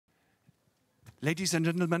Ladies and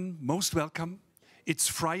gentlemen, most welcome. It's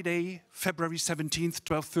Friday, February 17th,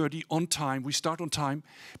 12:30, on time. We start on time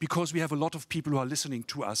because we have a lot of people who are listening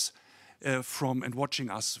to us from and watching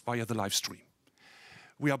us via the live stream.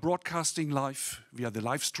 We are broadcasting live via the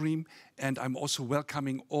live stream, and I'm also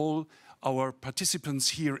welcoming all our participants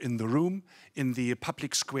here in the room, in the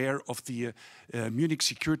public square of the Munich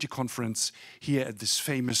Security Conference here at this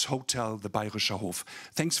famous hotel, the Bayerischer Hof.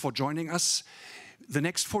 Thanks for joining us. The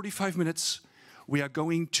next 45 minutes, we are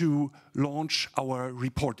going to launch our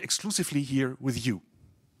report exclusively here with you.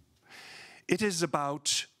 It is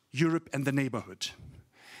about Europe and the neighborhood.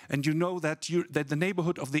 And you know that the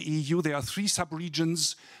neighborhood of the EU, there are three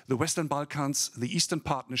sub-regions: the Western Balkans, the Eastern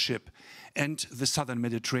Partnership, and the Southern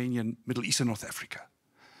Mediterranean, Middle East and North Africa.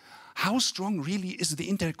 How strong really is the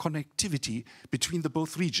interconnectivity between the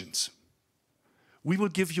both regions? We will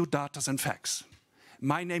give you data and facts.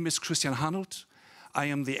 My name is Christian Hanold. I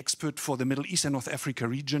am the expert for the Middle East and North Africa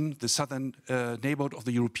region, the southern neighborhood of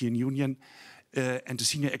the European Union, and a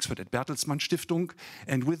senior expert at Bertelsmann Stiftung.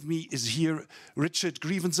 And with me is here Richard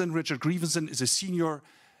Grevenson. Richard Grevenson is a senior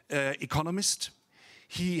economist.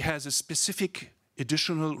 He has a specific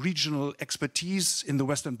additional regional expertise in the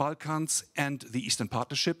Western Balkans and the Eastern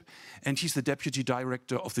Partnership. And he's the deputy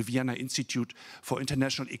director of the Vienna Institute for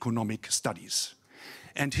International Economic Studies.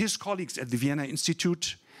 And his colleagues at the Vienna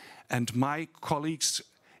Institute and my colleagues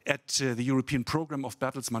at the European program of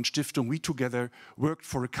Bertelsmann Stiftung, we together worked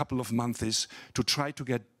for a couple of months to try to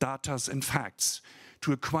get data and facts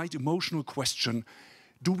to a quite emotional question: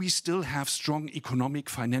 do we still have strong economic,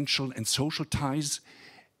 financial and social ties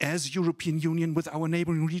as European Union with our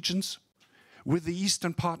neighboring regions, with the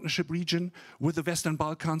Eastern Partnership region, with the Western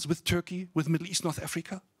Balkans, with Turkey, with Middle East, North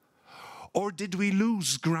Africa? Or did we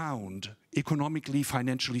lose ground economically,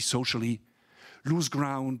 financially, socially, lose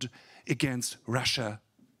ground against Russia,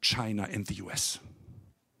 China and the US?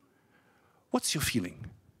 What's your feeling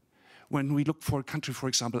when we look for a country, for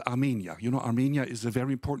example, Armenia? You know, Armenia is a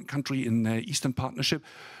very important country in the Eastern Partnership.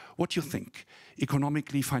 What do you think?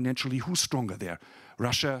 Economically, financially, who's stronger there?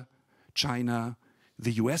 Russia, China,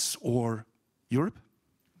 the US or Europe?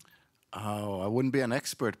 Oh, I wouldn't be an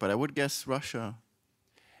expert, but I would guess Russia.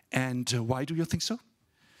 And why do you think so?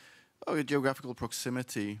 Oh, geographical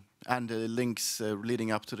proximity and links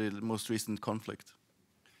leading up to the most recent conflict.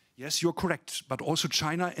 Yes, you're correct. But also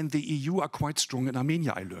China and the EU are quite strong in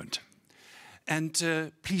Armenia, I learned.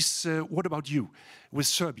 And please, what about you with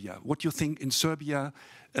Serbia? What do you think in Serbia,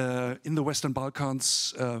 in the Western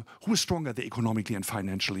Balkans? Who is stronger there economically and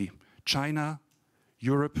financially? China,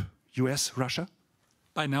 Europe, US, Russia?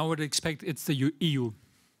 By now, I would expect it's the EU.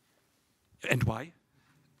 And why?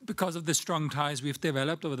 Because of the strong ties we've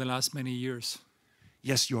developed over the last many years.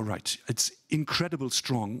 Yes, you're right. It's incredible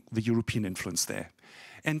strong, the European influence there.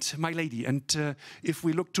 And my lady, and if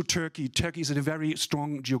we look to Turkey, Turkey is in a very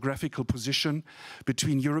strong geographical position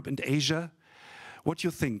between Europe and Asia. What do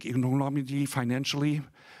you think, economically, financially,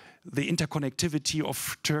 the interconnectivity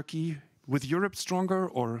of Turkey with Europe stronger,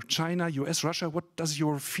 or China, US, Russia? What does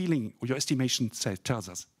your feeling or your estimation tells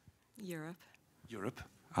us? Europe. Europe.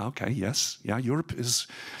 Okay, yes. Yeah, Europe is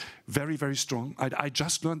very, very strong. I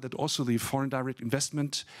just learned that also the foreign direct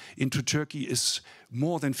investment into Turkey is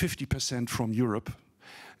more than 50% from Europe.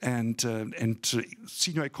 And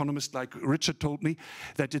senior economists like Richard told me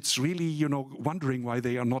that it's really, you know, wondering why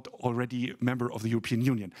they are not already a member of the European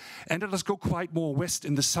Union. And let us go quite more west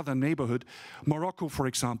in the southern neighborhood. Morocco, for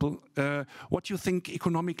example. What do you think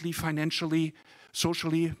economically, financially,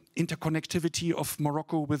 socially, interconnectivity of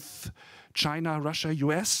Morocco with China, Russia,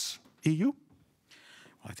 US, EU?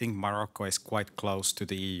 I think Morocco is quite close to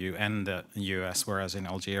the EU and the US, whereas in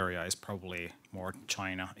Algeria is probably more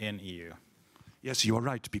China and EU. Yes, you are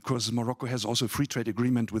right, because Morocco has also a free trade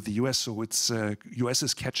agreement with the US, so it's US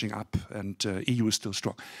is catching up and EU is still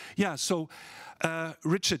strong. Yeah, so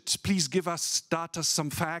Richard, please give us data, some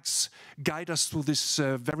facts, guide us through this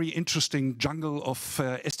very interesting jungle of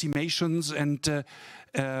estimations, and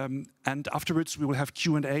afterwards we will have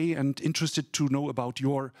Q&A, and interested to know about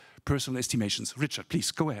your personal estimations. Richard, please,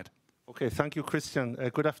 go ahead. Okay, thank you, Christian.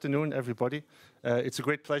 Good afternoon, everybody. It's a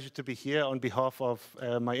great pleasure to be here on behalf of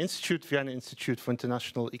my institute, Vienna Institute for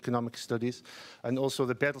International Economic Studies, and also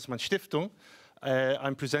the Bertelsmann Stiftung.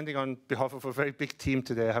 I'm presenting on behalf of a very big team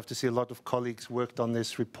today. I have to say a lot of colleagues worked on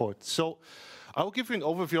this report. So I'll give you an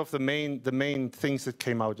overview of the main things that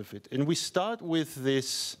came out of it. And we start with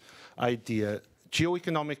this idea: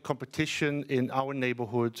 geoeconomic competition in our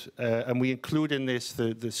neighborhood, and we include in this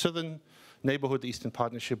the southern neighborhood, Eastern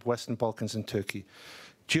Partnership, Western Balkans and Turkey.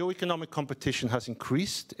 Geoeconomic competition has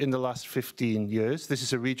increased in the last 15 years. This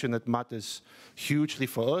is a region that matters hugely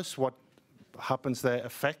for us. happens there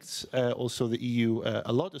affects also the EU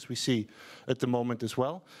a lot, as we see at the moment as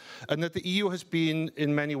well. And that the EU has been,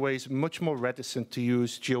 in many ways, much more reticent to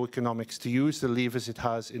use geoeconomics, to use the levers it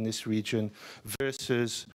has in this region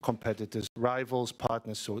versus competitors, rivals,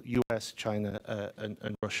 partners, so US, China,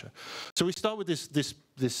 and Russia. So we start with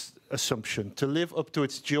this assumption. To live up to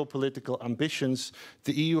its geopolitical ambitions,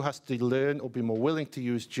 the EU has to learn or be more willing to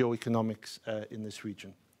use geoeconomics in this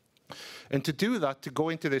region. And to do that, to go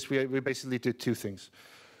into this, we basically did two things.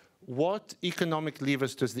 What economic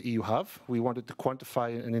levers does the EU have? We wanted to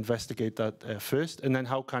quantify and investigate that first, and then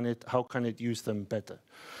how can it use them better?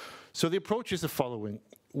 So the approach is the following.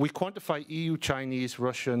 We quantify EU, Chinese,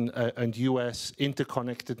 Russian, and US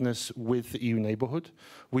interconnectedness with the EU neighbourhood.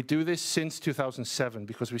 We do this since 2007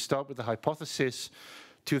 because we start with the hypothesis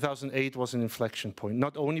 2008 was an inflection point,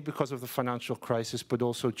 not only because of the financial crisis, but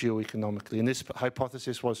also geoeconomically. And this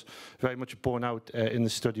hypothesis was very much borne out in the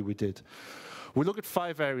study we did. We look at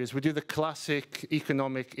 5 areas. We do the classic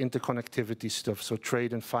economic interconnectivity stuff, so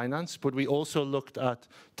trade and finance, but we also looked at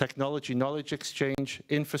technology, knowledge exchange,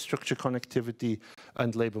 infrastructure connectivity,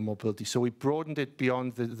 and labor mobility. So we broadened it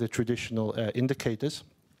beyond the traditional indicators.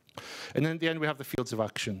 And then at the end, we have the fields of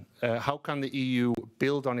action. How can the EU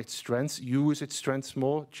build on its strengths, use its strengths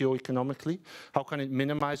more geoeconomically? How can it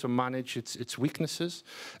minimize or manage its weaknesses?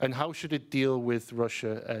 And how should it deal with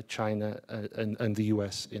Russia, China, and the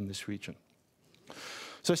US in this region?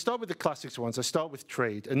 So I start with the classics ones. I start with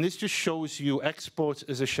trade. And this just shows you exports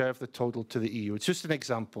as a share of the total to the EU. It's just an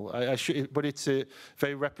example, but it's a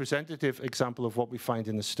very representative example of what we find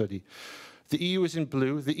in the study. The EU is in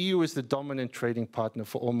blue. The EU is the dominant trading partner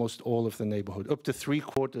for almost all of the neighbourhood. Up to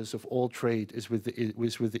 3/4 of all trade is with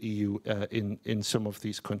the EU in some of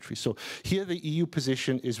these countries. So here the EU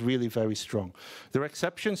position is really very strong. There are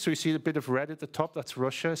exceptions. So you see a bit of red at the top. That's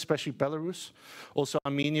Russia, especially Belarus. Also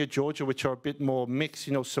Armenia, Georgia, which are a bit more mixed.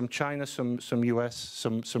 You know, some China, some US,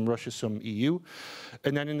 some Russia, some EU.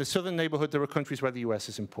 And then in the southern neighbourhood, there are countries where the US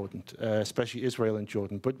is important, especially Israel and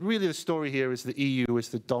Jordan. But really the story here is the EU is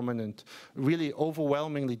the dominant, really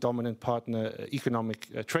overwhelmingly dominant partner, economic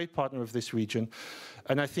trade partner of this region.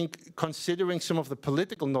 And I think considering some of the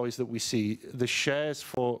political noise that we see, the shares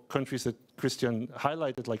for countries that Christian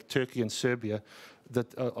highlighted, like Turkey and Serbia,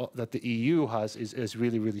 that the EU has is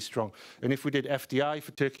really, really strong. And if we did FDI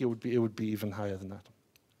for Turkey, it would be even higher than that.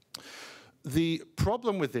 The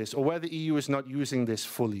problem with this, or where the EU is not using this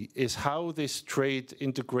fully, is how this trade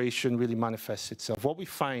integration really manifests itself. What we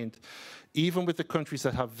find, even with the countries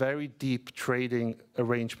that have very deep trading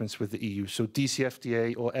arrangements with the EU, so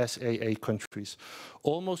DCFTA or SAA countries,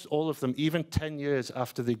 almost all of them, even 10 years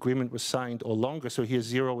after the agreement was signed or longer, so here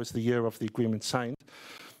 0 is the year of the agreement signed,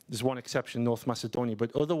 there's one exception, North Macedonia,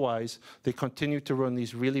 but otherwise they continue to run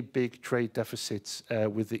these really big trade deficits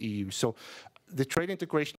with the EU. So the trade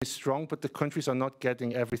integration is strong, but the countries are not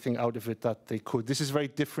getting everything out of it that they could. This is a very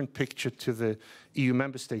different picture to the EU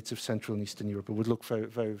member states of Central and Eastern Europe. It would look very,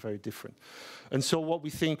 very, very different. And so what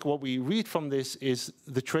we read from this is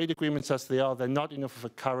the trade agreements as they are, they're not enough of a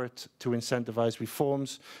carrot to incentivize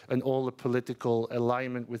reforms and all the political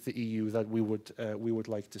alignment with the EU that we would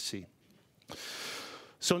like to see.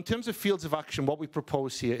 So in terms of fields of action, what we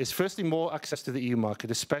propose here is firstly more access to the EU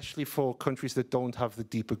market, especially for countries that don't have the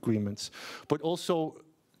deep agreements. But also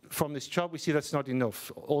from this chart, we see that's not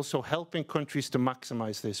enough. Also helping countries to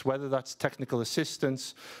maximize this, whether that's technical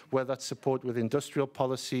assistance, whether that's support with industrial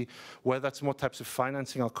policy, whether that's more types of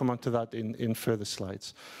financing. I'll come on to that in further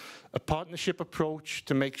slides. A partnership approach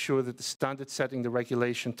to make sure that the standard setting, the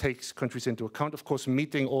regulation takes countries into account. Of course,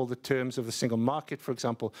 meeting all the terms of the single market, for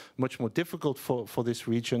example, much more difficult for this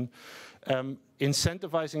region.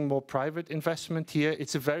 Incentivizing more private investment here.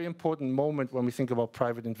 It's a very important moment when we think about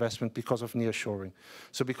private investment because of nearshoring.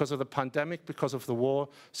 So because of the pandemic, because of the war,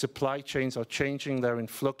 supply chains are changing, they're in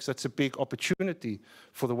flux. That's a big opportunity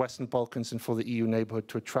for the Western Balkans and for the EU neighborhood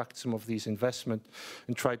to attract some of these investment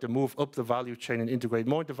and try to move up the value chain and integrate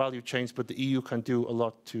more into value chains, but the EU can do a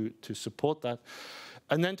lot to support that.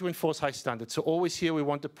 And then to enforce high standards. So always here we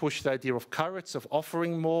want to push the idea of carrots, of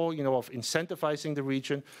offering more, you know, of incentivizing the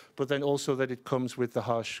region, but then also that it comes with the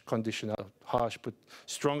harsh but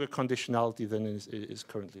stronger conditionality than is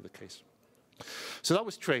currently the case. So that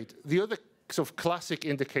was trade. The other sort of classic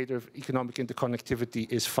indicator of economic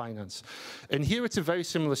interconnectivity is finance. And here it's a very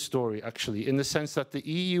similar story, actually, in the sense that the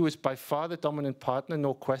EU is by far the dominant partner,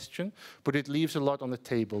 no question, but it leaves a lot on the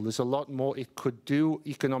table. There's a lot more it could do,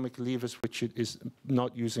 economic levers, which it is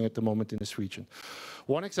not using at the moment in this region.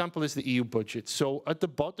 One example is the EU budget. So at the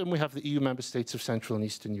bottom, we have the EU member states of Central and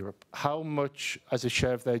Eastern Europe. How much, as a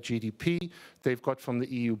share of their GDP, they've got from the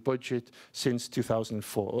EU budget since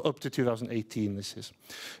 2004, or up to 2018 this is.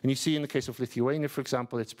 And you see in the case of Lithuania, for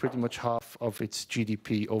example, it's pretty much half of its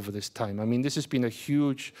GDP over this time. I mean, this has been a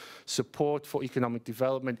huge support for economic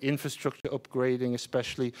development, infrastructure upgrading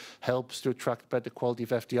especially helps to attract better quality of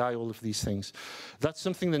FDI, all of these things. That's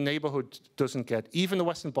something the neighbourhood doesn't get. Even the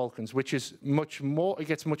Western Balkans, which is much more, it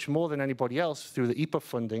gets much more than anybody else through the IPA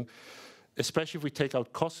funding, especially if we take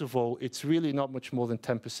out Kosovo, it's really not much more than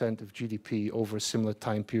 10% of GDP over a similar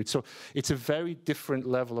time period. So it's a very different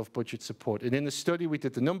level of budget support. And in the study, we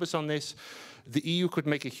did the numbers on this. The EU could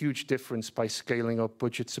make a huge difference by scaling up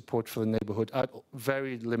budget support for the neighbourhood at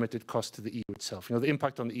very limited cost to the EU itself. You know, the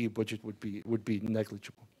impact on the EU budget would be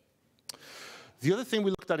negligible. The other thing we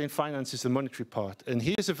looked at in finance is the monetary part. And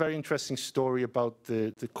here's a very interesting story about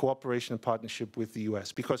the cooperation and partnership with the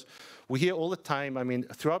US. Because we hear all the time, I mean,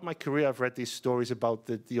 throughout my career, I've read these stories about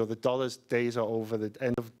the dollar's days are over, the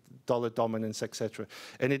end of dollar dominance, etc.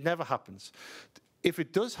 And it never happens. If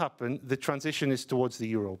it does happen, the transition is towards the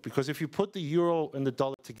euro. Because if you put the euro and the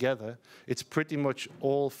dollar together, it's pretty much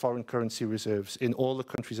all foreign currency reserves in all the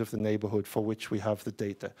countries of the neighbourhood for which we have the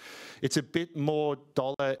data. It's a bit more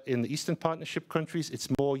dollar in the Eastern Partnership countries. It's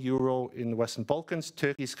more euro in the Western Balkans.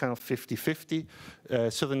 Turkey is kind of 50-50.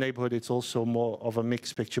 Southern neighbourhood, it's also more of a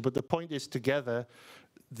mixed picture. But the point is, together,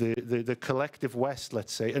 the collective West,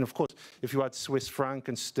 let's say, and of course, if you add Swiss franc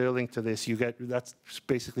and sterling to this, you get, that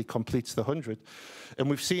basically completes the 100. And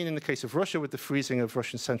we've seen in the case of Russia with the freezing of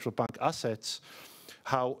Russian central bank assets,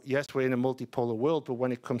 how, yes, we're in a multipolar world, but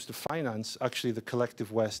when it comes to finance, actually the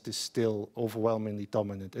collective West is still overwhelmingly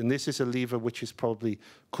dominant. And this is a lever which is probably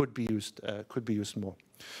could be used more.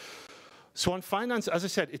 So on finance, as I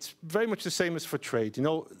said, it's very much the same as for trade. You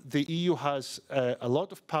know, the EU has a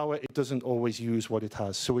lot of power. It doesn't always use what it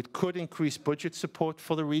has. So it could increase budget support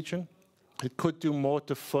for the region. It could do more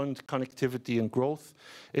to fund connectivity and growth,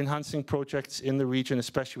 enhancing projects in the region,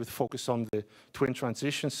 especially with focus on the twin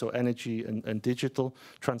transitions, so energy and digital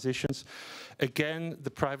transitions. Again, the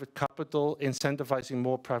private capital, incentivizing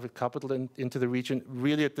more private capital into the region,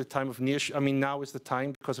 really at the time of nearshoring. I mean, now is the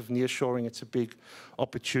time because of nearshoring. It's a big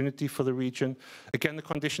opportunity for the region. Again, the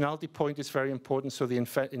conditionality point is very important, so the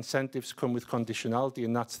incentives come with conditionality,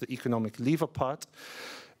 and that's the economic lever part.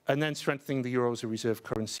 And then strengthening the euro as a reserve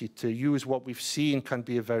currency to use what we've seen can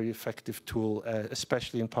be a very effective tool,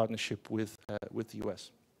 especially in partnership with the US.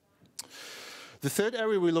 The third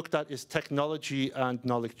area we looked at is technology and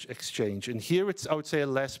knowledge exchange. And here it's, I would say, a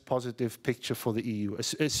less positive picture for the EU,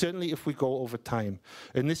 certainly if we go over time.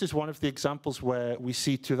 And this is one of the examples where we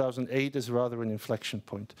see 2008 as rather an inflection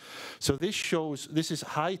point. So this shows, this is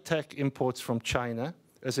high-tech imports from China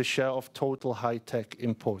as a share of total high-tech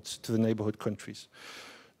imports to the neighborhood countries.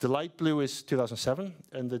 The light blue is 2007,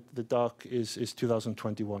 and the dark is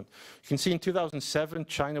 2021. You can see in 2007,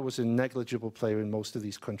 China was a negligible player in most of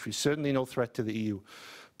these countries, certainly no threat to the EU.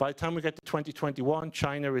 By the time we get to 2021,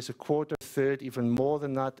 China is a quarter, third, even more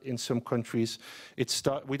than that in some countries.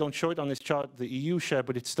 We don't show it on this chart, the EU share,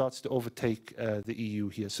 but it starts to overtake the EU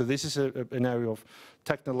here. So this is an area of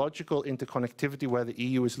technological interconnectivity where the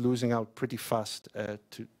EU is losing out pretty fast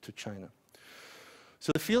to China. So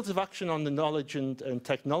the fields of action on the knowledge and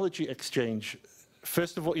technology exchange,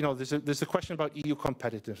 first of all, you know, there's a question about EU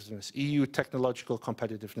competitiveness, EU technological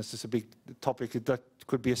competitiveness is a big topic. That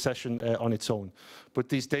could be a session on its own. But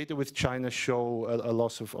these data with China show a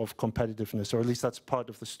loss of competitiveness, or at least that's part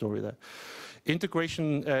of the story there.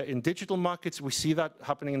 Integration in digital markets, we see that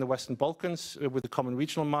happening in the Western Balkans with the common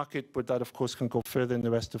regional market, but that, of course, can go further in the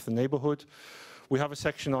rest of the neighborhood. We have a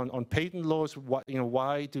section on patent laws.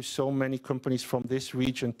 Why do so many companies from this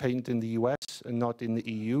region patent in the US and not in the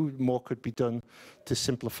EU? More could be done to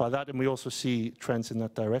simplify that, and we also see trends in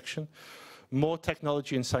that direction. More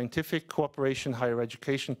technology and scientific cooperation, higher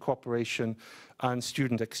education cooperation, and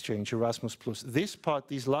student exchange, Erasmus+. This part,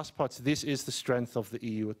 these last parts, this is the strength of the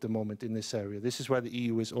EU at the moment in this area. This is where the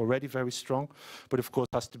EU is already very strong, but of course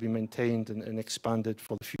has to be maintained and expanded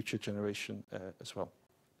for the future generation as well.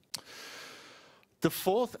 The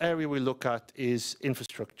fourth area we look at is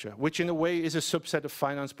infrastructure, which in a way is a subset of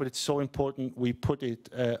finance, but it's so important we put it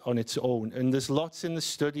on its own. And there's lots in the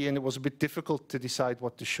study, and it was a bit difficult to decide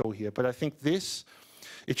what to show here. But I think this,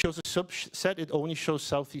 it shows a subset. It only shows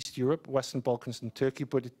Southeast Europe, Western Balkans, and Turkey,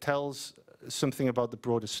 but it tells something about the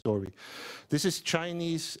broader story. This is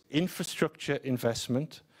Chinese infrastructure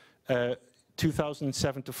investment,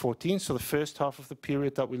 2007 to 14, so the first half of the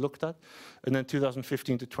period that we looked at, and then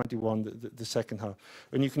 2015 to 21, the second half.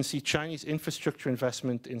 And you can see Chinese infrastructure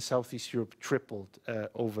investment in Southeast Europe tripled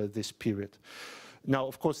over this period. Now,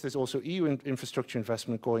 of course, there's also EU infrastructure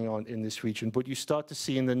investment going on in this region, but you start to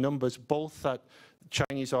see in the numbers both that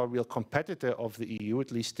Chinese are a real competitor of the EU,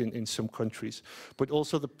 at least in some countries, but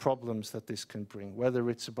also the problems that this can bring, whether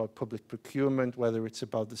it's about public procurement, whether it's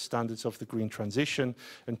about the standards of the green transition,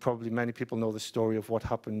 and probably many people know the story of what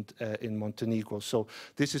happened in Montenegro. So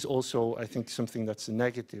this is also, I think, something that's a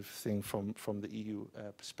negative thing from the EU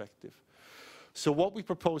perspective. So what we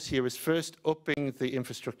propose here is first upping the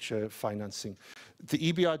infrastructure financing. The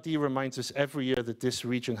EBRD reminds us every year that this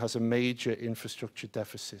region has a major infrastructure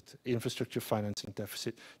deficit, infrastructure financing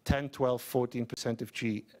deficit, 10, 12, 14% of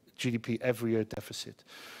GDP every year deficit.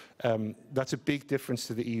 That's a big difference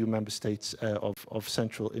to the EU member states of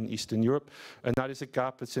Central and Eastern Europe. And that is a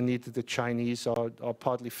gap, it's a need that the Chinese are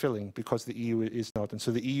partly filling because the EU is not. And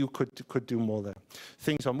so the EU could do more there.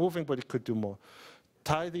 Things are moving, but it could do more.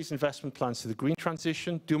 Tie these investment plans to the green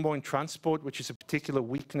transition, do more in transport, which is a particular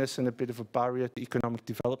weakness and a bit of a barrier to economic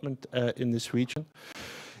development in this region.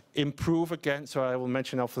 Improve again, so I will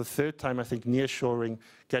mention now for the third time, I think nearshoring,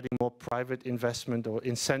 getting more private investment or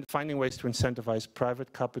finding ways to incentivize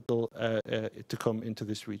private capital to come into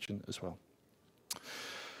this region as well.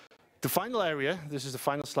 The final area, this is the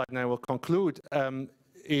final slide and I will conclude,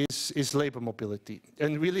 is labor mobility.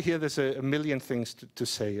 And really here there's a million things to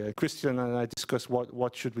say. Christian and I discussed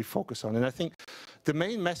what should we focus on. And I think the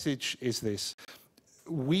main message is this.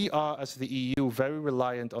 We are, as the EU, very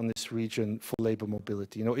reliant on this region for labor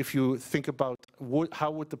mobility. You know, if you think about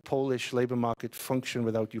how would the Polish labor market function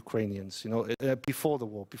without Ukrainians, you know, before the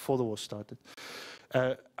war started.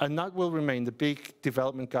 And that will remain, the big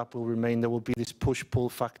development gap will remain. There will be these push-pull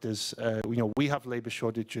factors. You know, we have labor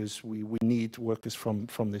shortages. We need workers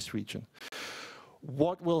from this region.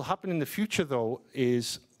 What will happen in the future, though,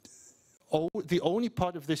 is the only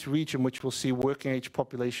part of this region which will see working age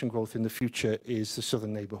population growth in the future is the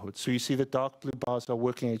southern neighbourhood. So you see the dark blue bars are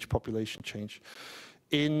working age population change.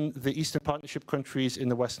 In the Eastern Partnership countries, in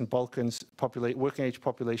the Western Balkans, working age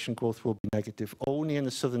population growth will be negative. Only in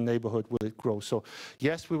the southern neighbourhood will it grow. So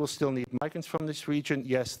yes, we will still need migrants from this region.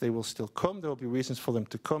 Yes, they will still come. There will be reasons for them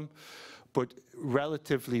to come. But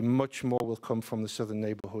relatively much more will come from the southern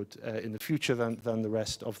neighbourhood in the future than the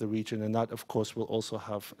rest of the region. And that, of course, will also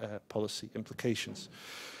have policy implications.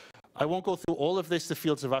 I won't go through all of this, the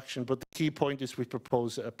fields of action, but the key point is we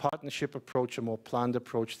propose a partnership approach, a more planned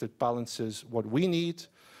approach that balances what we need,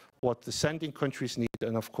 what the sending countries need,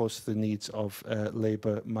 and of course the needs of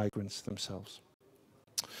labour migrants themselves.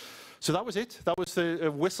 So that was it. That was a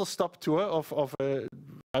whistle-stop tour of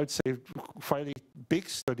I would say, fairly big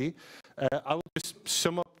study. I will just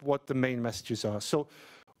sum up what the main messages are. So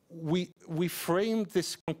we framed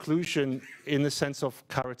this conclusion in the sense of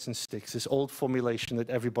carrots and sticks, this old formulation that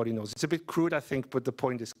everybody knows. It's a bit crude, I think, but the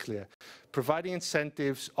point is clear. Providing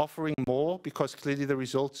incentives, offering more, because clearly the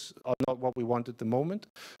results are not what we want at the moment,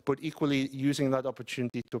 but equally using that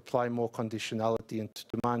opportunity to apply more conditionality and to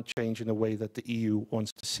demand change in a way that the EU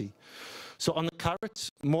wants to see. So on the carrots,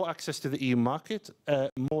 more access to the EU market,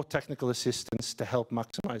 more technical assistance to help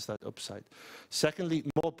maximize that upside. Secondly,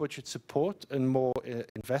 more budget support and more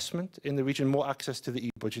investment in the region, more access to the EU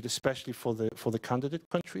budget, especially for the candidate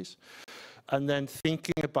countries. And then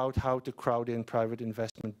thinking about how to crowd in private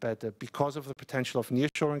investment better because of the potential of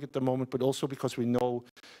nearshoring at the moment, but also because we know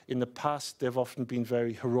in the past there have often been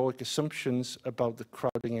very heroic assumptions about the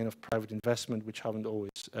crowding in of private investment, which haven't always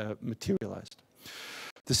materialized.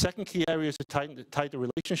 The second key area is a tighter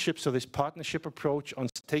relationship, so this partnership approach on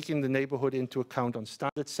taking the neighbourhood into account on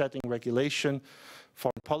standard setting, regulation,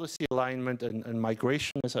 foreign policy alignment and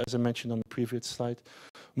migration, as I mentioned on the previous slide.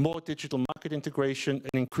 More digital market integration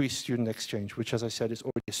and increased student exchange, which, as I said, is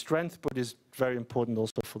already a strength, but is very important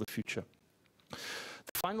also for the future.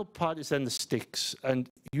 The final part is then the sticks, and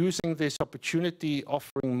using this opportunity,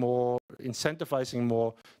 offering more, incentivizing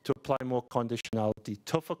more to apply more conditionality,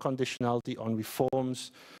 tougher conditionality on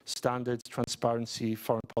reforms, standards, transparency,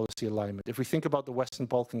 foreign policy alignment. If we think about the Western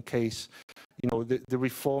Balkan case, you know, the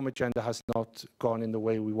reform agenda has not gone in the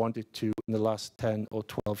way we want it to in the last 10 or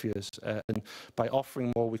 12 years. And by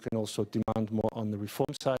offering more, we can also demand more on the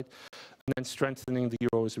reform side. And then strengthening the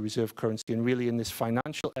euro as a reserve currency, and really in this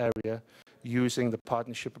financial area, using the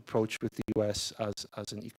partnership approach with the US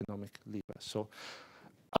as an economic lever. So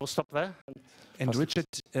I will stop there. And Richard,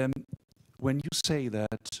 when you say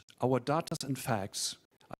that our data and facts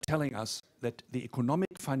are telling us that the economic,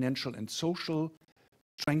 financial and social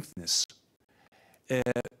strengthness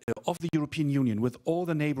of the European Union with all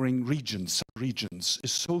the neighboring regions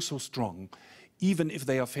is so strong, even if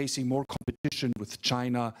they are facing more competition with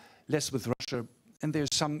China, less with Russia, and there's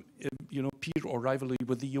some peer or rivalry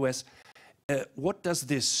with the US. What does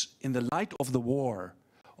this, in the light of the war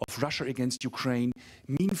of Russia against Ukraine,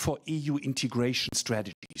 mean for EU integration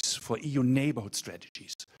strategies, for EU neighbourhood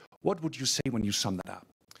strategies? What would you say when you sum that up?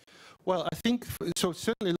 Well, I think, so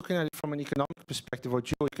certainly looking at it from an economic perspective or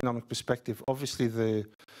geoeconomic perspective, obviously the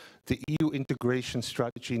EU integration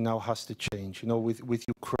strategy now has to change. You know, with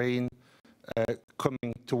Ukraine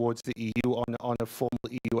coming towards the EU on a formal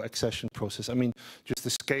EU accession process. I mean, just the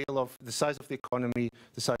scale of, the size of the economy,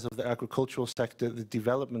 the size of the agricultural sector, the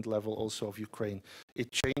development level also of Ukraine,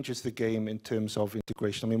 it changes the game in terms of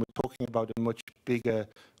integration. I mean, we're talking about a much bigger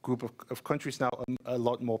group of countries now, a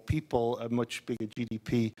lot more people, a much bigger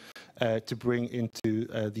GDP to bring into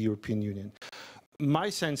the European Union. My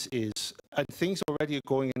sense is, and things already are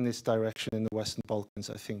going in this direction in the Western Balkans,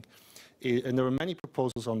 I think, and there are many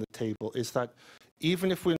proposals on the table, is that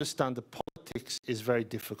even if we understand the politics is very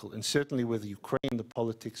difficult, and certainly with Ukraine, the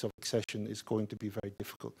politics of accession is going to be very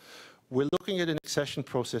difficult. We're looking at an accession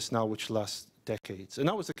process now which lasts decades. And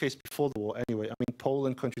that was the case before the war anyway. I mean,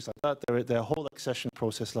 Poland, countries like that, their whole accession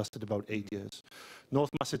process lasted about 8 years.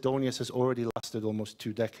 North Macedonia has already lasted almost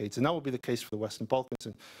 2 decades. And that will be the case for the Western Balkans.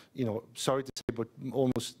 And, you know, sorry to say, but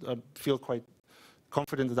almost I feel quite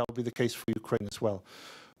confident that that will be the case for Ukraine as well.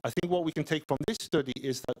 I think what we can take from this study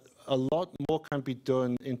is that a lot more can be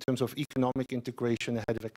done in terms of economic integration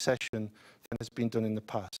ahead of accession than has been done in the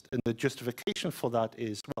past. And the justification for that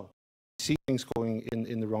is, well, we see things going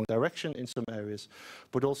in the wrong direction in some areas,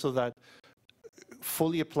 but also that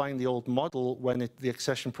fully applying the old model when the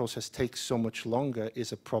accession process takes so much longer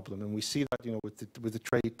is a problem. And we see that, you know, with the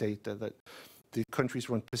trade data, that the countries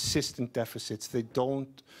run persistent deficits. They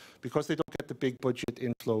don't, because they don't get the big budget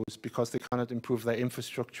inflows, because they cannot improve their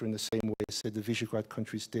infrastructure in the same way as, say, the Visegrad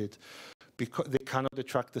countries did, because they cannot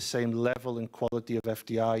attract the same level and quality of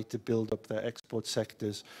FDI to build up their export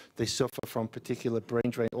sectors. They suffer from particular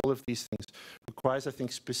brain drain. All of these things requires, I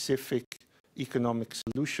think, specific economic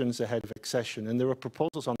solutions ahead of accession. And there are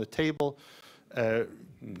proposals on the table. The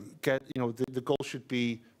goal should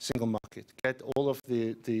be single market. Get all of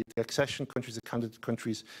the accession countries, the candidate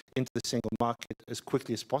countries, into the single market as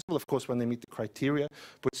quickly as possible, of course, when they meet the criteria,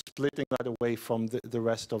 but splitting that away from the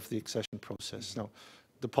rest of the accession process. Now,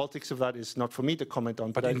 the politics of that is not for me to comment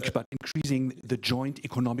on. But increasing the joint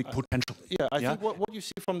economic potential. Yeah, I think what you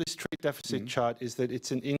see from this trade deficit chart is that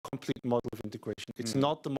it's an incomplete model of integration. It's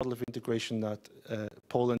not the model of integration that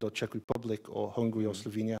Poland or Czech Republic or Hungary or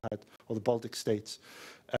Slovenia had, or the Baltic states.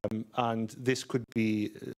 And this could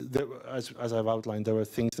be, as I've outlined, there are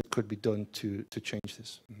things that could be done to change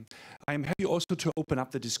this. I am happy also to open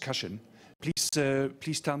up the discussion.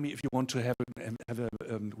 Please tell me if you want to have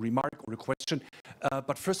a remark or a question.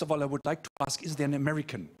 But first of all, I would like to ask, is there an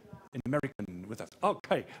American with us?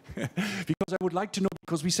 Okay, because I would like to know,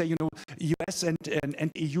 because we say, you know, US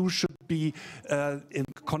and EU should be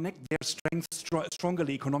connect their strengths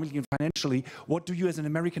strongly, economically and financially. What do you as an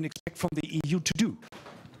American expect from the EU to do?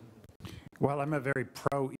 Well, I'm a very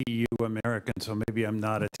pro-EU American, so maybe I'm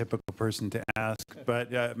not a typical person to ask,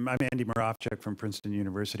 but I'm Andy Moravchik from Princeton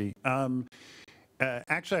University.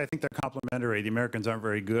 Actually, I think they're complementary. The Americans aren't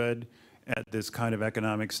very good at this kind of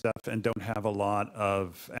economic stuff and don't have a lot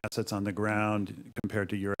of assets on the ground compared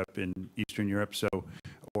to Europe and Eastern Europe, so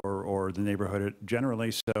or the neighborhood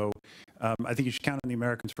generally. So I think you should count on the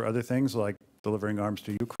Americans for other things like delivering arms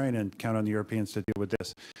to Ukraine and count on the Europeans to deal with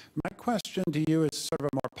this. My question to you is sort of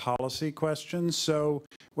a more policy question. So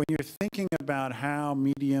when you're thinking about how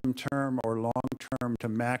medium-term or long-term to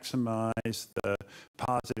maximize the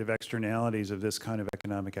positive externalities of this kind of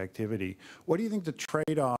economic activity, what do you think the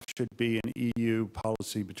trade-off should be in EU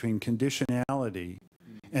policy between conditionality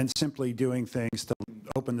and simply doing things to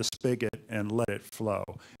open the spigot and let it flow?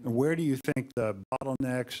 And where do you think the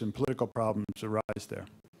bottlenecks and political problems arise there?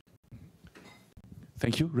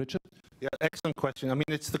 Thank you, Richard. Yeah, excellent question. I mean,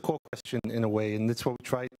 it's the core question in a way, and that's what we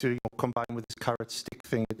try to combine with this carrot-stick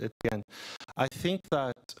thing at the end. I think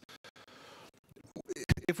that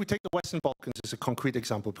if we take the Western Balkans as a concrete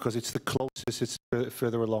example, because it's the closest, it's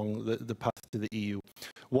further along the path to the EU,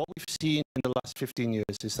 what we've seen in the last 15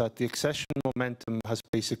 years is that the accession momentum has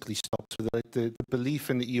basically stopped. So the belief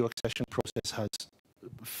in the EU accession process has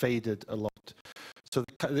faded a lot. So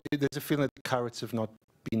there's a feeling that the carrots have not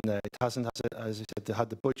been there. It hasn't, as I said,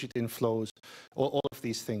 had the budget inflows, all of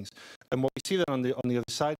these things. And what we see then on the other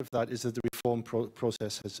side of that is that the reform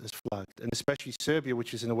process has flagged. And especially Serbia,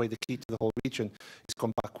 which is in a way the key to the whole region, has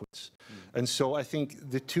gone backwards. And so I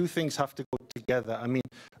think the two things have to go together. I mean,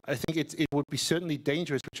 I think it would be certainly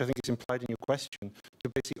dangerous, which I think is implied in your question,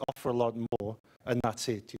 to basically offer a lot more and that's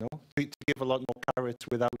it, you know, to give a lot more carrots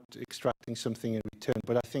without extracting something in return.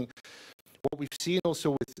 But I think what we've seen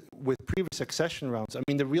also with previous accession rounds, I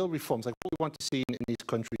mean, the real reforms, like what we want to see in these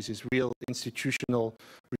countries is real institutional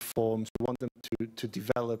reforms. We want them to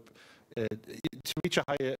develop, to reach a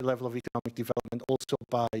higher level of economic development, also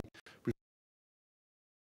by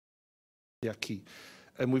they are key.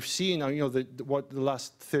 And we've seen, what the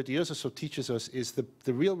last 30 years or so teaches us is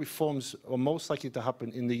the real reforms are most likely to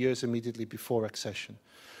happen in the years immediately before accession.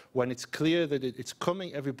 When it's clear that it's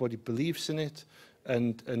coming, everybody believes in it,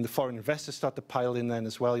 and the foreign investors start to pile in then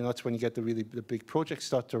as well. That's when you get the big projects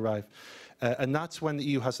start to arrive. And that's when the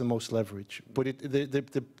EU has the most leverage. But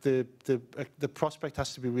the prospect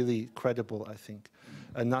has to be really credible, I think.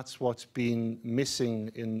 And that's what's been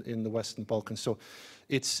missing in the Western Balkans. So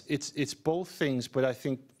it's both things, but I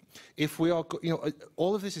think if we are,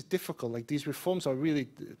 all of this is difficult. Like, these reforms are really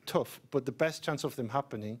tough, but the best chance of them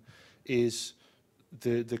happening is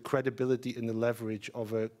the credibility and the leverage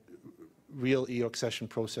of a real EU accession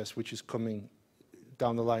process, which is coming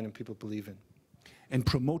down the line and people believe in. And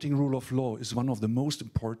promoting rule of law is one of the most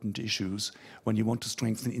important issues when you want to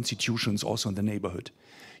strengthen institutions also in the neighborhood.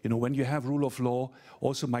 When you have rule of law,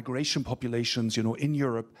 also migration populations, in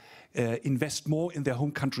Europe, invest more in their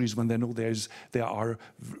home countries when they know there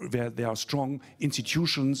are strong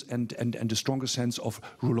institutions and a stronger sense of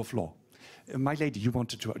rule of law. My lady, you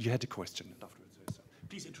had a question afterwards.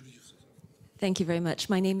 Please introduce yourself. Thank you very much.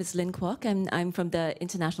 My name is Lynn Kwok, and I'm from the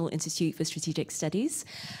International Institute for Strategic Studies.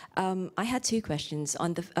 I had two questions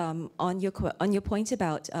on your point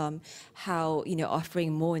about how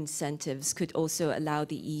offering more incentives could also allow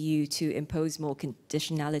the EU to impose more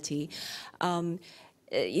conditionality.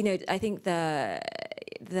 I think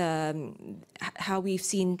how we've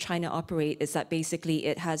seen China operate is that basically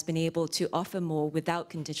it has been able to offer more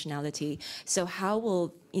without conditionality. So how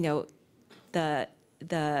will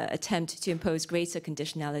the attempt to impose greater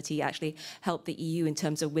conditionality actually help the EU in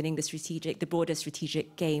terms of winning the broader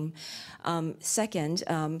strategic game? Second,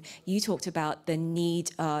 you talked about the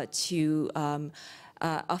need to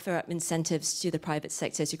offer up incentives to the private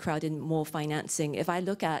sector to crowd in more financing. If I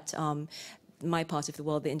look at my part of the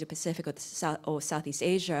world, the Indo-Pacific or Southeast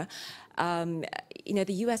Asia,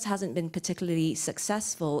 the US hasn't been particularly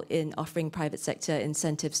successful in offering private sector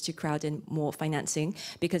incentives to crowd in more financing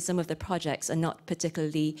because some of the projects are not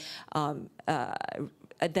particularly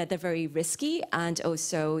they're very risky, and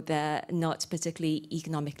also they're not particularly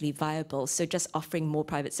economically viable. So just offering more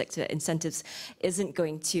private sector incentives isn't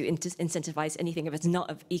going to incentivize anything if it's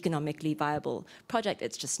not an economically viable project.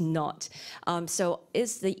 It's just not. So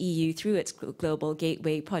is the EU, through its Global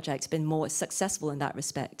Gateway project, been more successful in that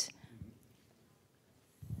respect?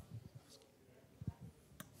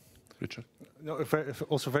 Richard? No,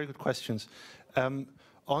 also very good questions.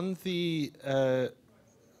 On the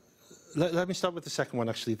let me start with the second one,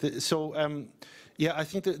 actually. Yeah, I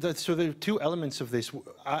think so there are two elements of this.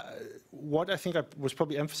 What I think I was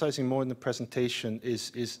probably emphasizing more in the presentation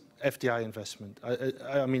is FDI investment,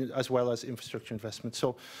 I mean, as well as infrastructure investment.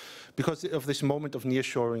 So because of this moment of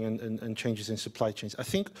nearshoring and changes in supply chains, I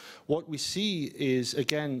think what we see is,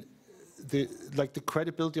 again, the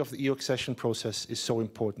credibility of the EU accession process is so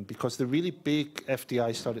important, because the really big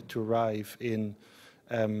FDI started to arrive in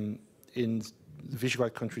the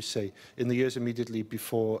Visegrad countries, say, in the years immediately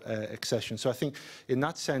before accession. So I think in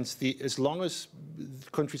that sense, as long as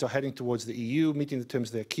countries are heading towards the EU, meeting the terms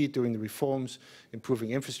of their key, doing the reforms,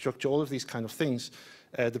 improving infrastructure, all of these kind of things,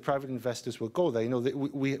 the private investors will go there.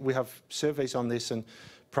 We have surveys on this, and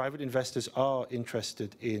private investors are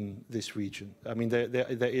interested in this region. I mean,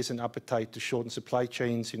 there is an appetite to shorten supply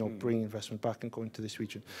chains, bring investment back and go into this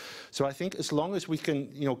region. So I think as long as we can,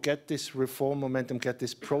 get this reform momentum, get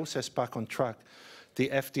this process back on track, the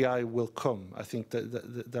FDI will come. I think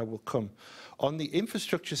that will come. On the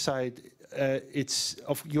infrastructure side,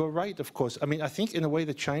 you're right, of course. I mean, I think in a way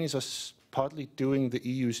the Chinese are partly doing the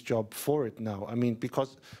EU's job for it now. I mean,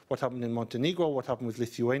 because what happened in Montenegro, what happened with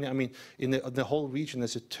Lithuania, I mean, in the whole region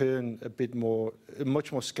there's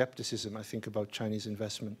much more skepticism, I think, about Chinese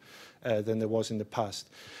investment than there was in the past.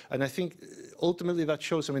 And I think ultimately that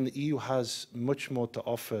shows, I mean, the EU has much more to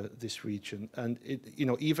offer this region. And,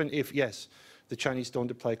 even if, yes, the Chinese don't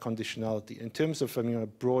apply conditionality, in terms of a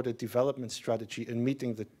broader development strategy and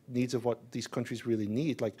meeting the needs of what these countries really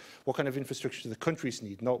need, like what kind of infrastructure do the countries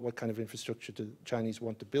need, not what kind of infrastructure do the Chinese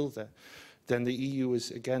want to build there, then the EU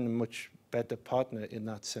is, again, a much better partner in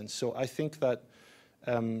that sense. So I think that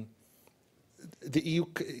the EU,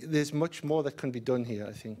 there's much more that can be done here,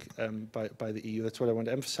 I think, by the EU. That's what I want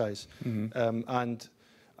to emphasize. And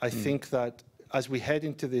I think that as we head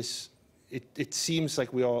into this, it seems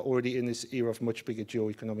like we are already in this era of much bigger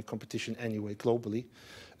geoeconomic competition anyway, globally.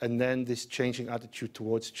 and then this changing attitude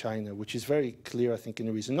towards China, which is very clear, I think, in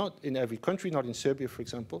the reason. Not in every country, not in Serbia, for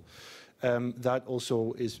example. That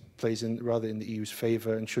also plays in rather in the EU's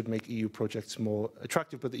favor and should make EU projects more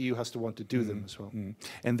attractive, but the EU has to want to do them as well.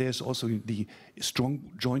 And there's also the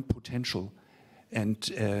strong joint potential and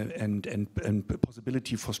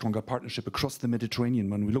possibility for stronger partnership across the Mediterranean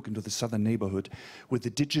when we look into the southern neighborhood with the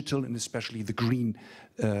digital and especially the green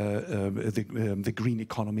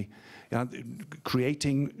economy,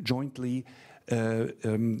 creating jointly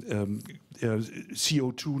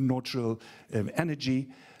CO2 neutral energy,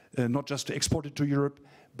 not just to export it to Europe,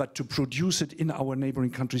 but to produce it in our neighboring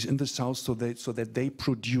countries in the south, so that they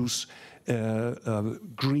produce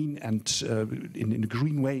green and in a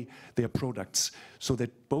green way their products, so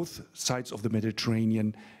that both sides of the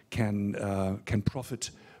Mediterranean can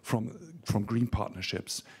profit from green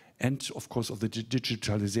partnerships, and of course of the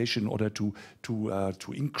digitalization in order to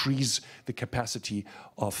increase the capacity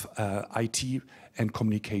of IT and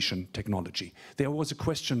communication technology. There was a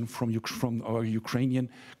question from our Ukrainian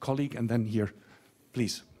colleague, and then here.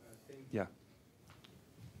 Please. Yeah.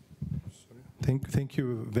 Thank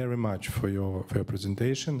you very much for your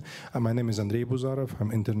presentation. My name is Andrei Buzarov.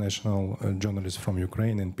 I'm international journalist from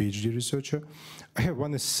Ukraine and PhD researcher. I have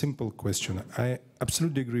one simple question. I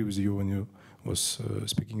absolutely agree with you when you was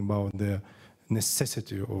speaking about the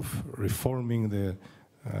necessity of reforming the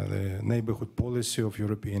neighborhood policy of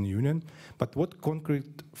European Union. But what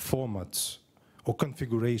concrete formats or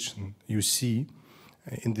configuration you see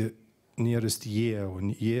in the nearest year or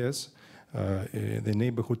years, the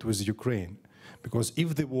neighborhood with Ukraine? Because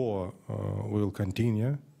if the war will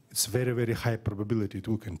continue, it's very, very high probability it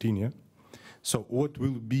will continue. So what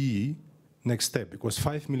will be next step? Because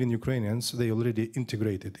 5 million Ukrainians, they already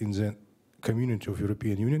integrated in the community of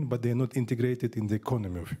European Union, but they are not integrated in the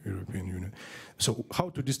economy of European Union. So how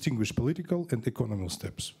to distinguish political and economic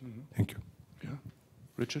steps? Thank you. Yeah.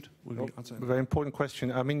 Richard, will you answer? Very important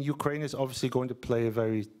question. I mean, Ukraine is obviously going to play a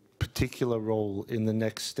very particular role in the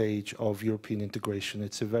next stage of European integration.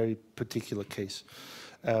 It's a very particular case.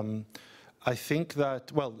 I think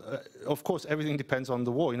that, well, of course, everything depends on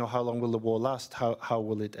the war. You know, how long will the war last? How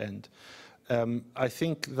will it end? I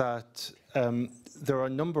think that there are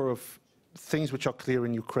a number of things which are clear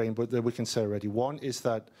in Ukraine, but that we can say already. One is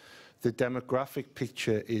that the demographic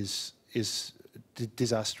picture is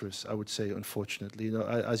disastrous, I would say, unfortunately. You know,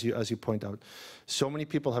 as you point out, so many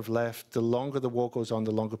people have left. The longer the war goes on,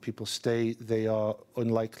 the longer people stay. They are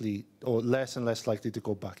unlikely, or less and less likely to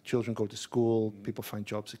go back. Children go to school, people find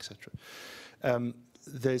jobs, etc.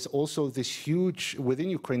 There's also this huge, within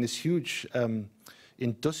Ukraine, this huge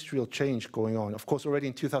industrial change going on. Of course, already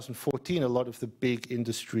in 2014, a lot of the big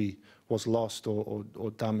industry was lost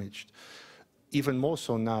or damaged. Even more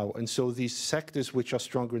so now. And so these sectors which are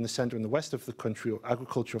stronger in the center and the west of the country,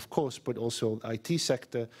 agriculture of course, but also IT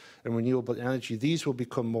sector and renewable energy, these will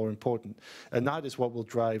become more important. And that is what will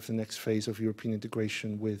drive the next phase of European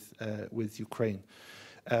integration with Ukraine.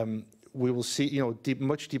 We will see, you know,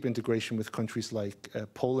 much deep integration with countries like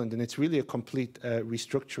Poland, and it's really a complete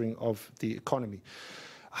restructuring of the economy.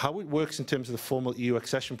 How it works in terms of the formal EU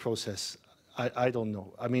accession process, I don't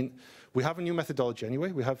know. I mean, we have a new methodology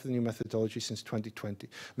anyway. We have the new methodology since 2020. I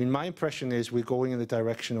mean, my impression is we're going in the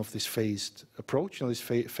direction of this phased approach, you know, this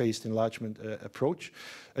phased enlargement approach.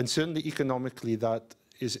 And certainly economically, that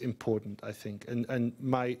is important, I think. And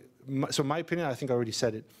so my opinion, I think I already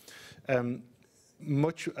said it,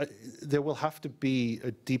 there will have to be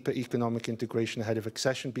a deeper economic integration ahead of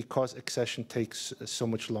accession, because accession takes so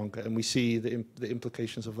much longer, and we see the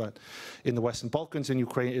implications of that in the Western Balkans. In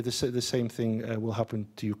Ukraine, the same thing will happen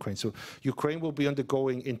to Ukraine. So Ukraine will be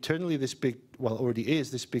undergoing internally this big, well, already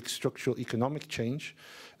is this big structural economic change,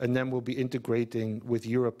 and then we'll be integrating with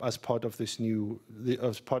Europe as part of this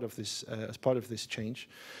as part of this change.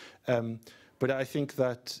 But I think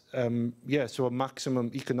that, yeah, so a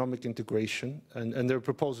maximum economic integration, and there are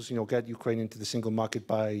proposals, you know, get Ukraine into the single market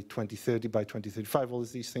by 2030, by 2035, all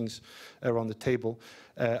of these things are on the table.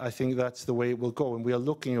 I think that's the way it will go. And we are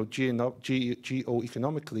looking, you know,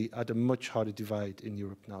 geo-economically at a much harder divide in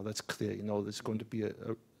Europe now. That's clear. You know, there's going to be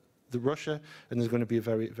the Russia, and there's going to be a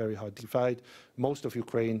very, very hard divide. Most of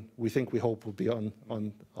Ukraine, we hope, will be on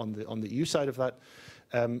the EU side of that.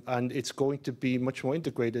 And it's going to be much more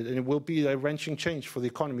integrated, and it will be a wrenching change for the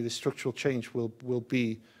economy. The structural change will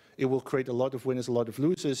create a lot of winners, a lot of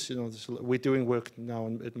losers. You know, we're doing work now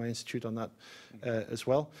at my institute on that as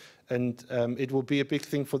well, and it will be a big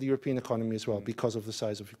thing for the European economy as well because of the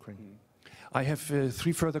size of Ukraine. I have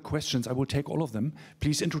 3 further questions. I will take all of them.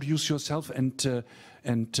 Please introduce yourself and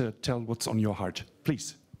tell what's on your heart,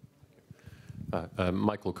 please.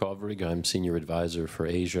 Michael Kovrig, I'm Senior Advisor for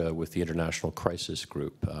Asia with the International Crisis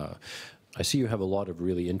Group. I see you have a lot of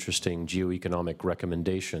really interesting geoeconomic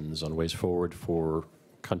recommendations on ways forward for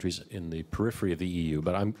countries in the periphery of the EU,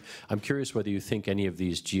 but I'm curious whether you think any of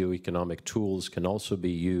these geoeconomic tools can also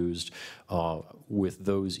be used with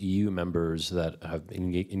those EU members that have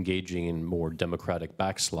been engaging in more democratic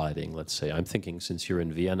backsliding, let's say. I'm thinking, since you're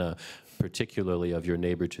in Vienna, particularly of your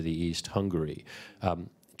neighbor to the east, Hungary.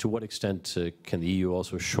 To what extent can the EU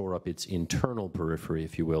also shore up its internal periphery,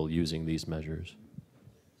 if you will, using these measures?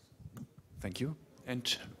 Thank you.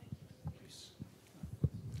 And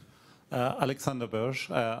Alexander Börsch,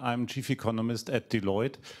 I'm Chief Economist at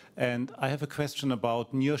Deloitte, and I have a question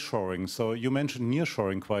about nearshoring. So you mentioned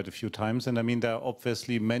nearshoring quite a few times, and I mean there are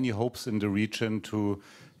obviously many hopes in the region to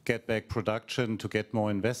get back production, to get more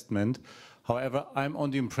investment. However, I'm on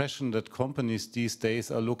the impression that companies these days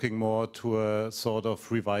are looking more to a sort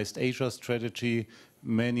of revised Asia strategy.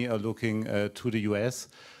 Many are looking to the US.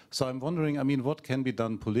 So I'm wondering, I mean, what can be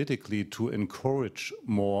done politically to encourage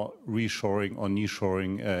more reshoring or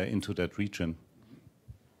nearshoring into that region?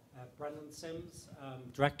 Brendan Sims,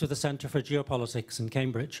 Director of the Centre for Geopolitics in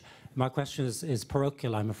Cambridge. My question is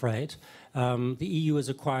parochial, I'm afraid. The EU has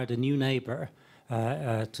acquired a new neighbour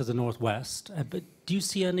to the northwest, but do you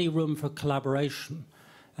see any room for collaboration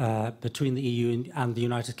between the EU and the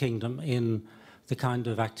United Kingdom in the kind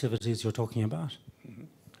of activities you're talking about?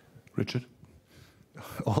 Richard?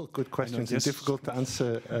 All good questions. It's difficult to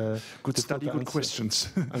answer. Good study, good questions.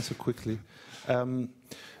 Answer quickly.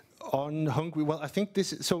 On Hungary, well, I think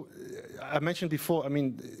this. So, I mentioned before. I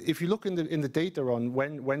mean, if you look in the data on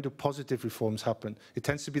when do positive reforms happen, it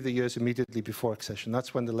tends to be the years immediately before accession.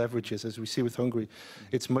 That's when the leverage is, as we see with Hungary.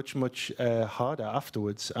 It's much harder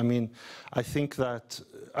afterwards. I mean, I think that.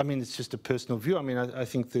 I mean, it's just a personal view. I mean, I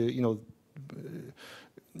think the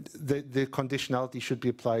conditionality should be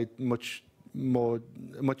applied much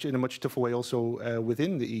in a much tougher way also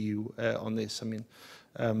within the EU on this. I mean,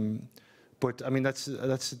 but I mean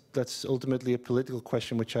that's ultimately a political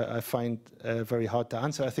question which I find very hard to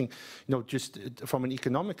answer. I think just from an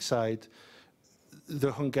economic side,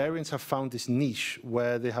 the Hungarians have found this niche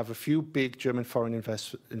where they have a few big German foreign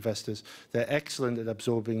investors. They're excellent at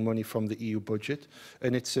absorbing money from the EU budget,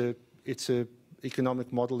 and it's a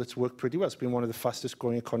economic model that's worked pretty well. It's been one of the fastest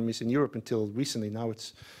growing economies in Europe until recently. Now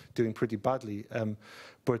it's doing pretty badly.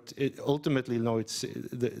 But ultimately, it's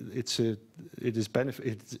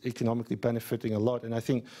economically benefiting a lot. And I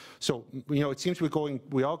think, so, it seems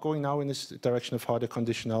we are going now in this direction of harder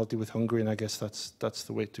conditionality with Hungary, and I guess that's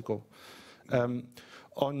the way to go. On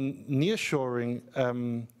nearshoring,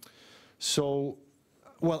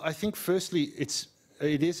 well, I think firstly, it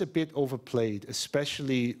is a bit overplayed,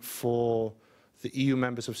 especially for the EU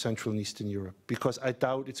members of Central and Eastern Europe, because I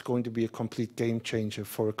doubt it's going to be a complete game changer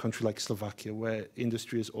for a country like Slovakia, where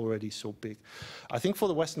industry is already so big. I think for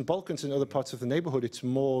the Western Balkans and other parts of the neighborhood, it's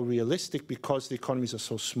more realistic because the economies are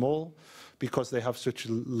so small, because they have such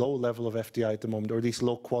a low level of FDI at the moment, or at least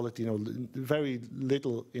low quality, very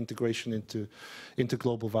little integration into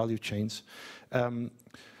global value chains. We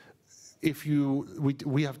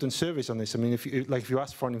have done surveys on this. I mean, if you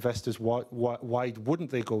ask foreign investors why wouldn't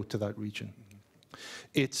they go to that region?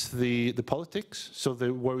 It's the politics, so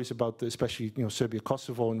the worries about especially Serbia,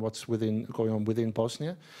 Kosovo, and what's going on within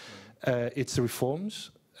Bosnia. It's the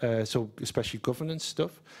reforms, so especially governance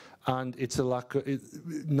stuff, and it's a lack of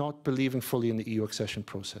not believing fully in the EU accession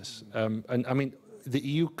process. And I mean, the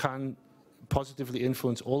EU can positively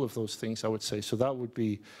influence all of those things, I would say. So that would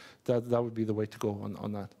be the way to go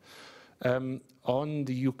on that. On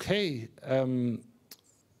the UK,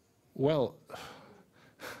 well.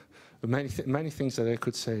 Many things that I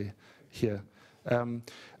could say here. I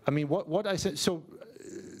mean, what I said. So,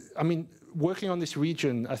 I mean, working on this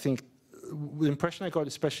region, I think the impression I got,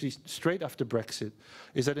 especially straight after Brexit,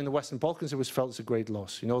 is that in the Western Balkans it was felt as a great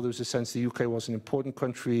loss. There was a sense the UK was an important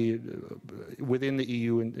country within the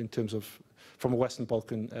EU in terms of from a Western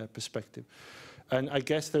Balkan perspective. And I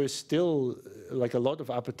guess there is still like a lot of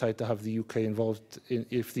appetite to have the UK involved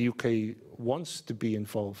if the UK wants to be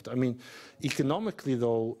involved. I mean, economically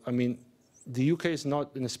though, I mean, the UK is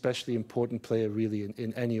not an especially important player really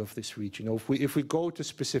in any of this region. If we go to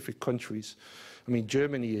specific countries, I mean,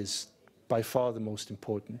 Germany is by far the most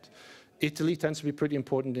important. Italy tends to be pretty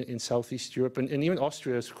important in Southeast Europe, and even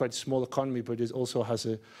Austria is quite a small economy, but it also has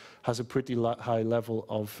a pretty high level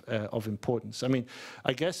of importance. I mean,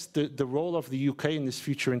 I guess the role of the UK in this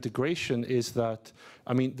future integration is that,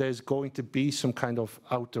 I mean, there's going to be some kind of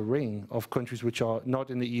outer ring of countries which are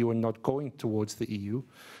not in the EU and not going towards the EU,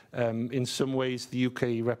 In some ways, the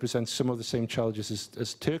UK represents some of the same challenges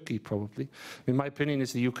as Turkey, probably. In my opinion,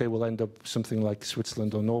 is the UK will end up something like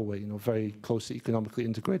Switzerland or Norway, you know, very closely economically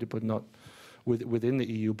integrated, but not within the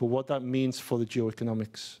EU. But what that means for the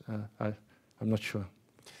geoeconomics, I'm not sure.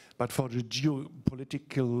 But for the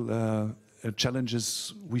geopolitical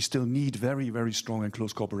challenges, we still need very, very strong and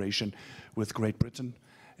close cooperation with Great Britain.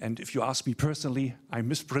 And if you ask me personally, I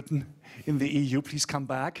miss Britain in the EU. Please come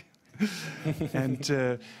back.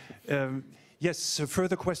 And yes,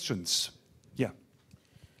 further questions? Yeah.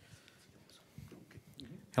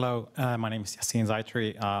 Hello, my name is Yassine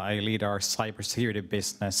Zaitri. I lead our cybersecurity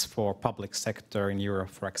business for public sector in Europe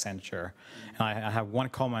for Accenture. And I have one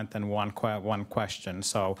comment and one question.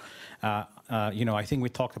 So, you know, I think we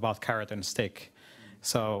talked about carrot and stick.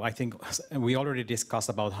 So I think we already discussed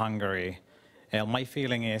about Hungary. My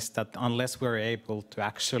feeling is that unless we're able to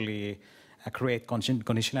actually create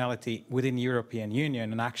conditionality within the European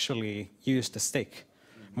Union and actually use the stick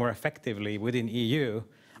more effectively within EU,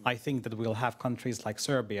 I think that we'll have countries like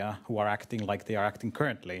Serbia who are acting like they are acting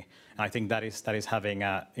currently. And I think that is having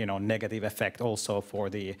a negative effect also for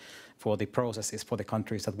the processes for the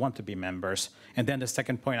countries that want to be members. And then the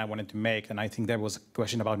second point I wanted to make, and I think there was a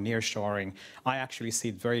question about nearshoring. I actually see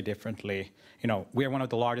it very differently. You know, we are one of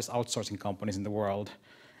the largest outsourcing companies in the world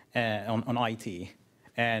on IT,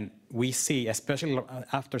 and we see, especially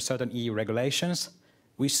after certain EU regulations,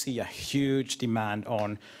 we see a huge demand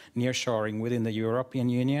on nearshoring within the European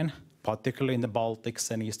Union, particularly in the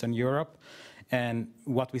Baltics and Eastern Europe. And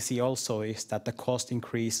what we see also is that the cost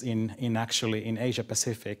increase in Asia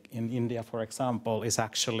Pacific, in India, for example, is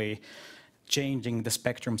actually changing the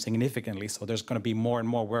spectrum significantly. So there's going to be more and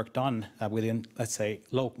more work done within, let's say,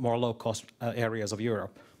 more low-cost areas of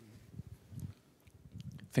Europe.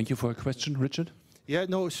 Thank you for a question, Richard. Yeah,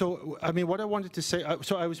 no, so, I mean, what I wanted to say,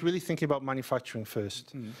 so I was really thinking about manufacturing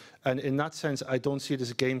first. And in that sense, I don't see it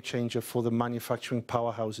as a game changer for the manufacturing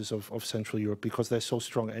powerhouses of Central Europe because they're so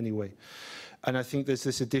strong anyway. And I think there's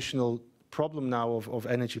this additional problem now of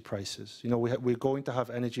energy prices. You know, we're going to have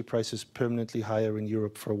energy prices permanently higher in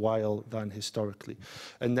Europe for a while than historically.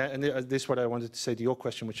 And this is what I wanted to say to your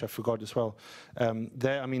question, which I forgot as well. I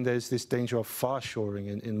mean, there's this danger of far-shoring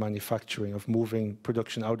in manufacturing, of moving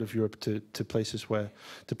production out of Europe to places where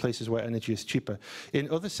energy is cheaper. In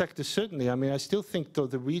other sectors, certainly. I mean, I still think, though,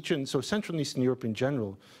 the region, so Central and Eastern Europe in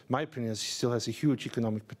general, my opinion, still has a huge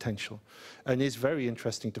economic potential and is very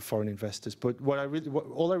interesting to foreign investors. But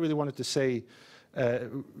all I really wanted to say,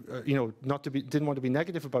 you know, didn't want to be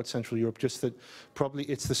negative about Central Europe, just that probably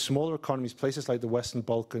it's the smaller economies, places like the Western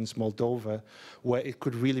Balkans, Moldova, where it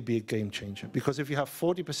could really be a game changer. Because if you have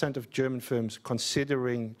 40% of German firms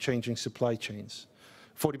considering changing supply chains,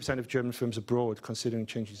 40% of German firms abroad considering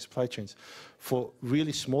changing supply chains, for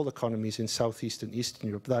really small economies in Southeast and Eastern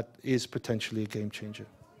Europe, that is potentially a game changer.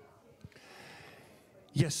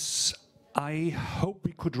 Yes, I hope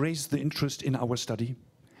we could raise the interest in our study.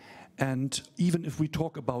 And even if we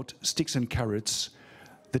talk about sticks and carrots,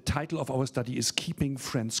 the title of our study is Keeping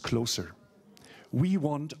Friends Closer. We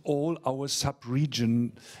want all our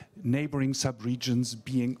neighboring sub-regions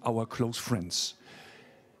being our close friends.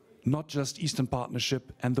 Not just Eastern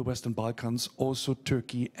Partnership and the Western Balkans, also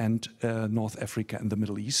Turkey and North Africa and the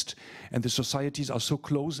Middle East. And the societies are so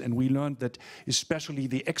close, and we learned that especially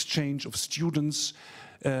the exchange of students,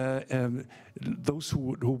 those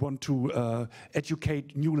who want to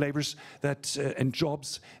educate new laborers and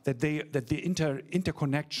jobs, that the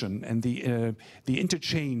interconnection and the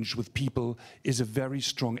interchange with people is a very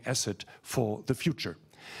strong asset for the future.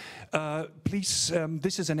 Please,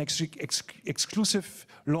 this is an exclusive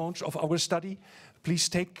launch of our study. Please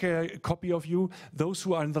take a copy of you. Those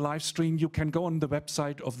who are in the live stream, you can go on the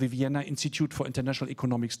website of the Vienna Institute for International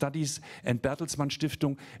Economic Studies and Bertelsmann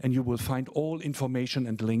Stiftung, and you will find all information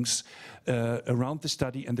and links around the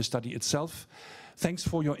study and the study itself. Thanks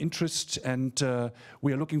for your interest, and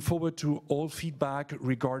we are looking forward to all feedback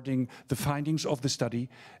regarding the findings of the study,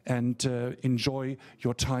 and enjoy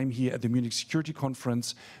your time here at the Munich Security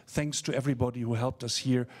Conference. Thanks to everybody who helped us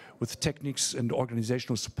here with techniques and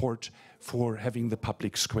organizational support for having the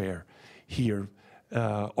public square here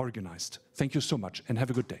organized. Thank you so much, and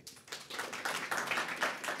have a good day.